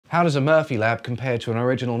How does a Muprhy lab compare to an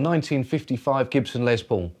original 1955 Gibson Les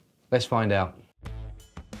Paul? Let's find out.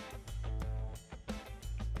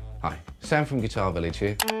 Hi, Sam from Guitar Village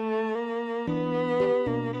here.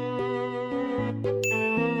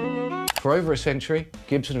 For over a century,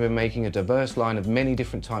 Gibson have been making a diverse line of many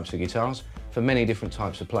different types of guitars for many different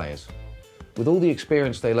types of players. With all the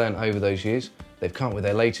experience they learned over those years, they've come up with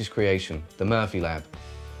their latest creation, the Muprhy Lab.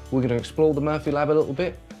 We're going to explore the Muprhy Lab a little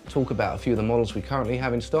bit, talk about a few of the models we currently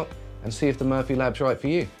have in stock, and see if the Muprhy Lab's right for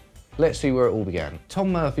you. Let's see where it all began.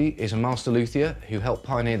 Tom Muprhy is a master luthier who helped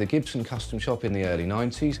pioneer the Gibson custom shop in the early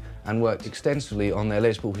 90s and worked extensively on their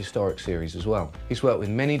Les Paul Historic series as well. He's worked with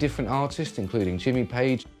many different artists, including Jimmy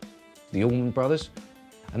Page, the Allman Brothers,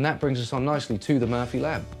 and that brings us on nicely to the Muprhy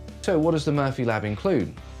Lab. So what does the Muprhy Lab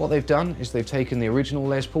include? What they've done is they've taken the original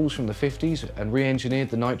Les Pauls from the 50s and re-engineered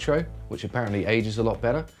the Nitro, which apparently ages a lot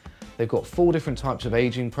better. They've got 4 different types of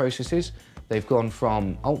aging processes. They've gone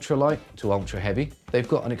from ultralight to ultra heavy. They've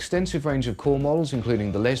got an extensive range of core models,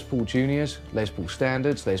 including the Les Paul Juniors, Les Paul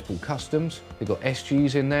Standards, Les Paul Customs. They've got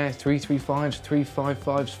SGs in there, 335s,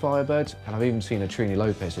 355s, Firebirds, and I've even seen a Trini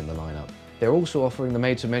Lopez in the lineup. They're also offering the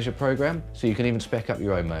made-to-measure program, so you can even spec up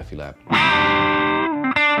your own Muprhy Lab.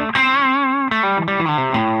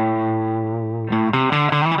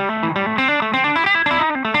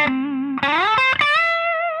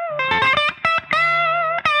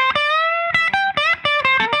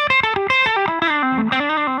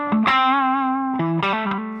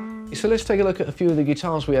 So let's take a look at a few of the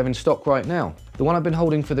guitars we have in stock right now. The one I've been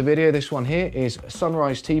holding for the video, this one here, is a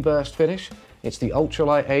Sunrise Teaburst finish. It's the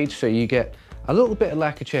ultralight age, so you get a little bit of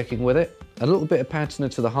lacquer checking with it, a little bit of patina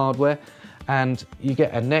to the hardware, and you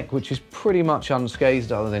get a neck which is pretty much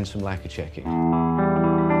unscathed other than some lacquer checking.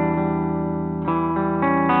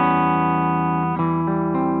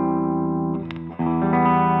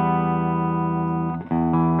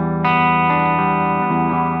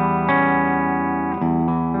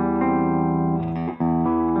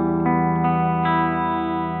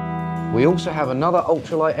 We also have another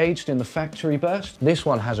ultralight aged in the factory burst. This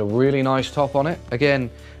one has a really nice top on it.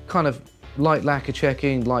 Again, kind of light lacquer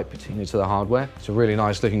checking, light patina to the hardware. It's a really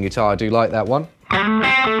nice looking guitar, I do like that one.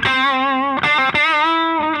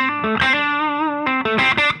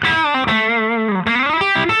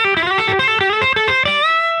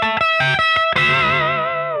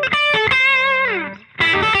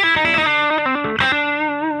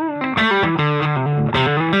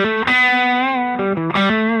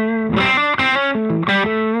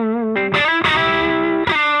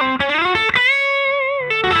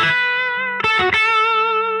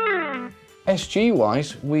 SG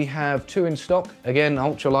wise, we have 2 in stock, again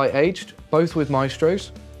ultralight aged, both with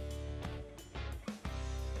Maestros.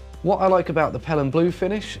 What I like about the Pelham blue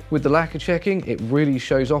finish, with the lacquer checking, it really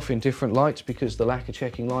shows off in different lights because the lacquer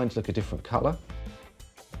checking lines look a different colour.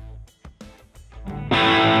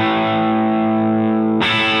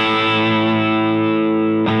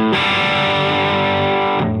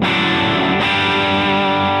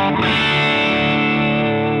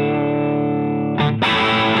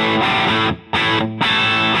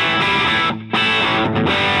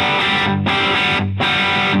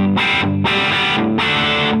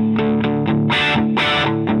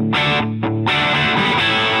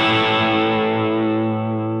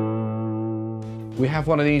 We have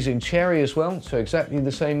one of these in cherry as well, so exactly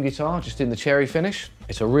the same guitar, just in the cherry finish.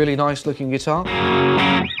 It's a really nice looking guitar.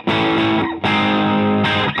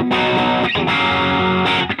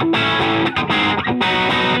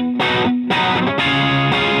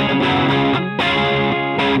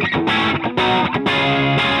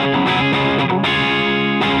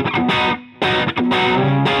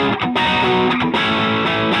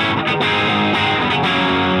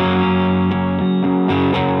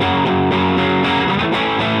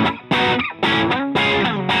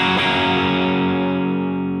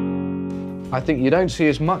 I think you don't see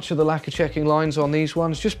as much of the lacquer checking lines on these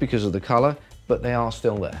ones just because of the colour, but they are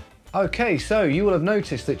still there. Okay, so you will have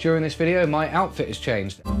noticed that during this video my outfit has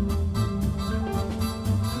changed.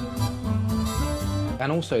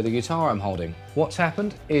 And also the guitar I'm holding. What's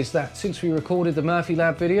happened is that since we recorded the Muprhy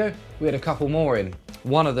Lab video, we had a couple more in.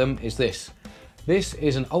 One of them is this. This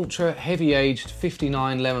is an ultra heavy aged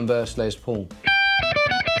 59 Lemon Burst Les Paul.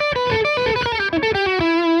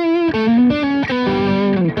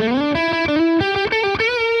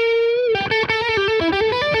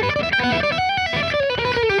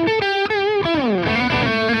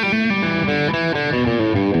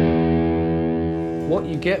 What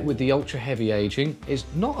you get with the ultra heavy aging is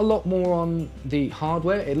not a lot more on the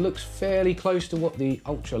hardware. It looks fairly close to what the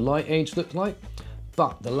ultra light age looks like,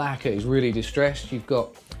 but the lacquer is really distressed. You've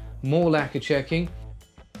got more lacquer checking.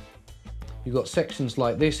 You've got sections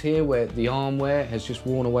like this here where the arm wear has just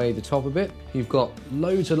worn away the top a bit. You've got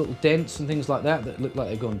loads of little dents and things like that that look like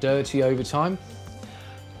they've gone dirty over time.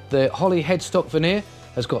 The Holly headstock veneer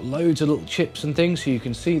has got loads of little chips and things, so you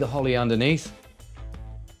can see the Holly underneath.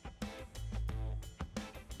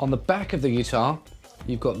 On the back of the guitar,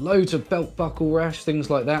 you've got loads of belt buckle rash, things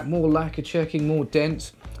like that, more lacquer checking, more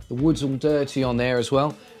dents. The wood's all dirty on there as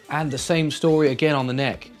well. And the same story again on the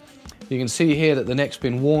neck. You can see here that the neck's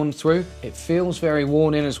been worn through. It feels very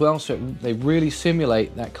worn in as well, so they really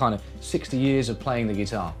simulate that kind of 60 years of playing the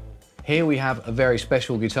guitar. Here we have a very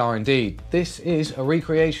special guitar indeed. This is a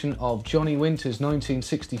recreation of Johnny Winter's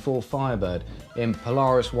 1964 Firebird in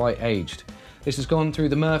Polaris white aged. This has gone through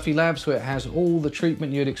the Muprhy lab, so it has all the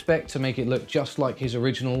treatment you'd expect to make it look just like his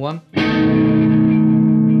original one.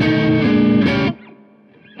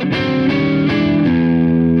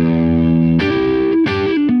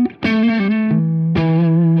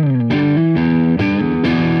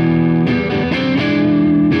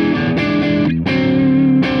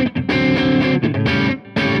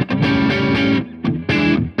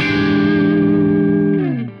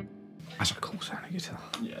 That's a cool sounding guitar.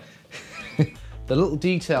 Yeah. The little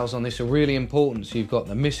details on this are really important. So you've got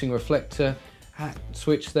the missing reflector hat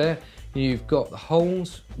switch there. You've got the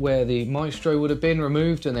holes where the Maestro would have been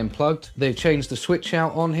removed and then plugged. They've changed the switch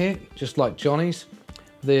out on here, just like Johnny's.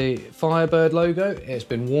 The Firebird logo, it's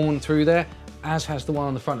been worn through there, as has the one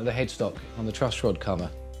on the front of the headstock on the truss rod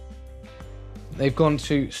cover. They've gone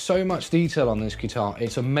to so much detail on this guitar.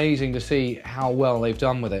 It's amazing to see how well they've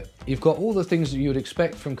done with it. You've got all the things that you would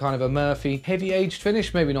expect from kind of a Muprhy heavy aged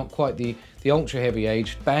finish, maybe not quite the ultra heavy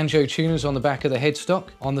aged. Banjo tuners on the back of the headstock.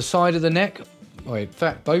 On the side of the neck, or in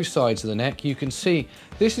fact both sides of the neck, you can see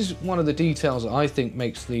this is one of the details that I think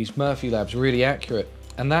makes these Muprhy labs really accurate.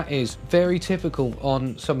 And that is very typical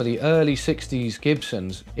on some of the early 60s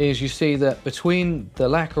Gibsons, is you see that between the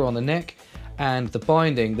lacquer on the neck and the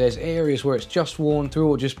binding, there's areas where it's just worn through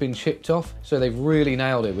or just been chipped off. So they've really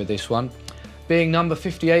nailed it with this one. Being number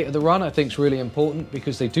 58 of the run, I think is really important,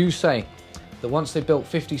 because they do say that once they've built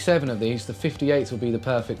 57 of these, the 58th will be the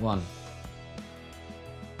perfect one.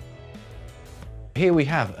 Here we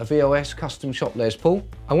have a VOS custom shop Les Paul.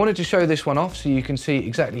 I wanted to show this one off so you can see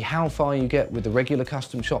exactly how far you get with the regular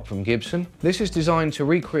custom shop from Gibson. This is designed to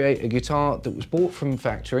recreate a guitar that was bought from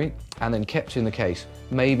factory and then kept in the case,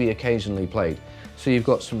 maybe occasionally played. So you've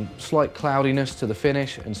got some slight cloudiness to the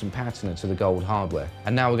finish and some patina to the gold hardware.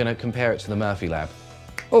 And now we're going to compare it to the Muprhy lab.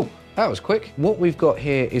 Oh, that was quick. What we've got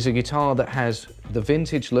here is a guitar that has the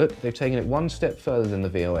vintage look. They've taken it one step further than the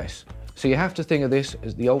VOS. So you have to think of this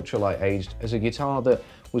as the ultralight aged, as a guitar that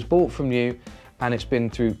was bought from new and it's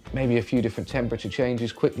been through maybe a few different temperature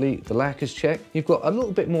changes quickly. The lacquer's checked. You've got a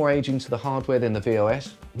little bit more aging to the hardware than the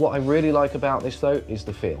VOS. What I really like about this though is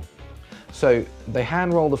the feel. So they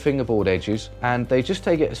hand roll the fingerboard edges and they just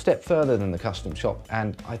take it a step further than the custom shop,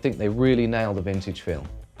 and I think they really nail the vintage feel.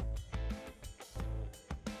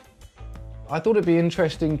 I thought it'd be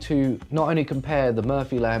interesting to not only compare the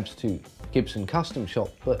Muprhy labs to Gibson custom shop,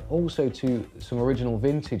 but also to some original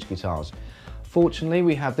vintage guitars. Fortunately,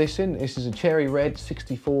 we have this in. This is a cherry red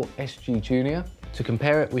 64 SG Junior. To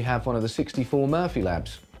compare it, we have one of the 64 Muprhy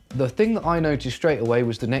labs. The thing that I noticed straight away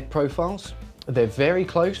was the neck profiles. They're very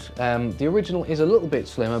close. The original is a little bit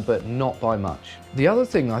slimmer, but not by much. The other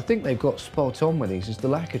thing I think they've got spot on with these is the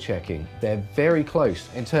lacquer checking. They're very close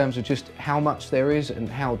in terms of just how much there is and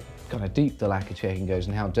how kind of deep the lacquer checking goes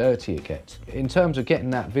and how dirty it gets. In terms of getting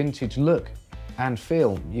that vintage look and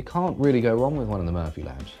feel, you can't really go wrong with one of the Muprhy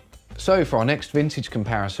labs. So for our next vintage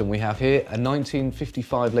comparison, we have here a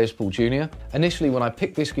 1955 Les Paul Junior. Initially, when I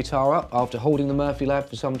picked this guitar up after holding the Muprhy lab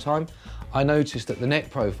for some time, I noticed that the neck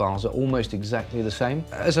profiles are almost exactly the same.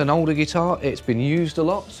 As an older guitar, it's been used a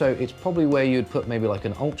lot, so it's probably where you'd put maybe like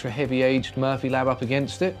an ultra heavy aged Muprhy lab up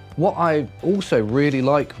against it. What I also really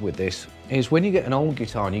like with this is when you get an old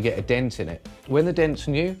guitar and you get a dent in it. When the dent's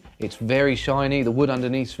new, it's very shiny, the wood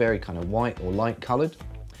underneath's very kind of white or light coloured.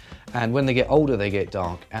 And when they get older, they get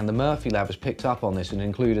dark. And the Muprhy lab has picked up on this and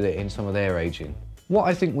included it in some of their aging. What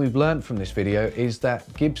I think we've learned from this video is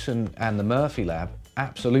that Gibson and the Muprhy lab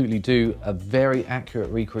absolutely do a very accurate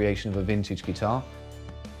recreation of a vintage guitar.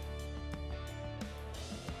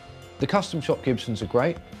 The custom shop Gibsons are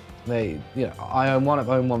great. I own one, I've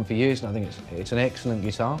owned one for years, and I think it's an excellent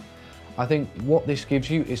guitar. I think what this gives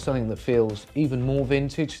you is something that feels even more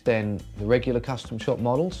vintage than the regular custom shop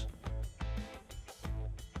models.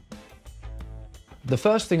 The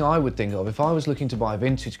first thing I would think of if I was looking to buy a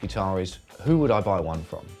vintage guitar is, who would I buy one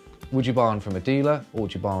from? Would you buy one from a dealer, or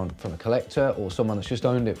would you buy one from a collector or someone that's just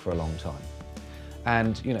owned it for a long time?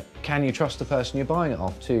 And, you know, can you trust the person you're buying it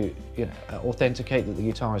off to, you know, authenticate that the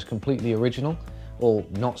guitar is completely original or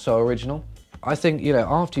not so original? I think, you know,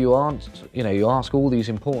 after you ask all these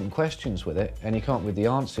important questions with it and you come up with the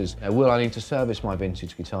answers. You know, will I need to service my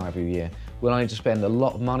vintage guitar every year? Will I need to spend a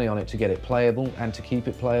lot of money on it to get it playable and to keep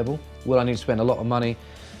it playable? Will I need to spend a lot of money,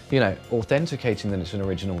 you know, authenticating that it's an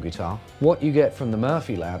original guitar? What you get from the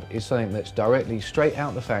Muprhy lab is something that's directly straight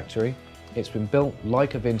out the factory. It's been built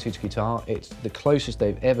like a vintage guitar. It's the closest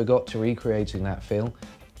they've ever got to recreating that feel.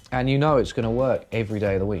 And you know it's going to work every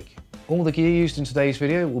day of the week. All the gear used in today's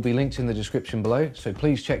video will be linked in the description below, so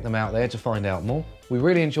please check them out there to find out more. We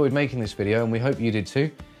really enjoyed making this video and we hope you did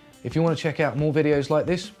too. If you want to check out more videos like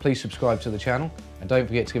this, please subscribe to the channel and don't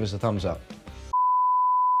forget to give us a thumbs up.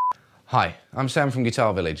 Hi, I'm Sam from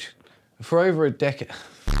Guitar Village. For over a decade...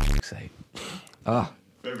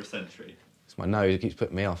 For over a century. It's my nose, it keeps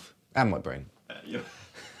putting me off. And my brain.